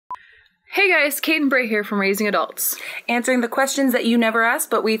Hey guys, Kate and Bray here from Raising Adults. Answering the questions that you never asked,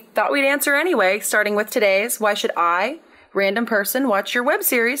 but we thought we'd answer anyway, starting with today's, why should I, random person, watch your web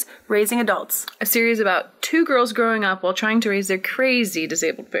series, Raising Adults? A series about two girls growing up while trying to raise their crazy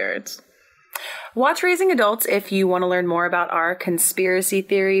disabled parents. Watch Raising Adults if you want to learn more about our conspiracy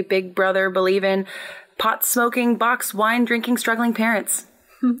theory, Big Brother believing, pot-smoking, box wine drinking, struggling parents.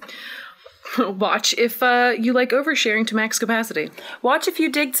 Watch if you like oversharing to max capacity. Watch if you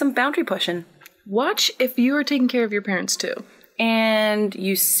dig some boundary pushing. Watch if you are taking care of your parents too. And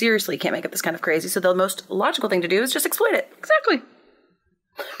you seriously can't make up this kind of crazy, so the most logical thing to do is just exploit it. Exactly.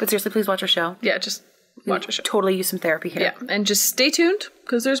 But seriously, please watch our show. Yeah, just watch our show. Totally use some therapy here. Yeah, and just stay tuned,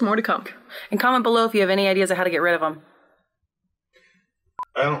 because there's more to come. And comment below if you have any ideas of how to get rid of them.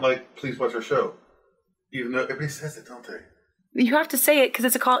 I don't like please watch our show. Even though everybody says it, don't they? You have to say it because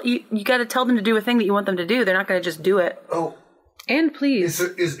it's a call. You got to tell them to do a thing that you want them to do. They're not going to just do it. Oh. And please.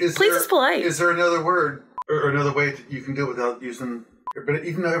 Please is polite. Is there another word or another way that you can do it without using... But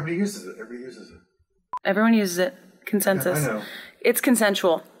even though everybody uses it. Everyone uses it. Consensus. I know. It's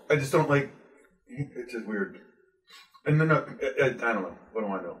consensual. I just don't like... It's just weird. And then, I don't know. What do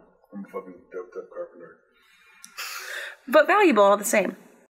I know? I'm a fucking doped up carpenter. But valuable all the same.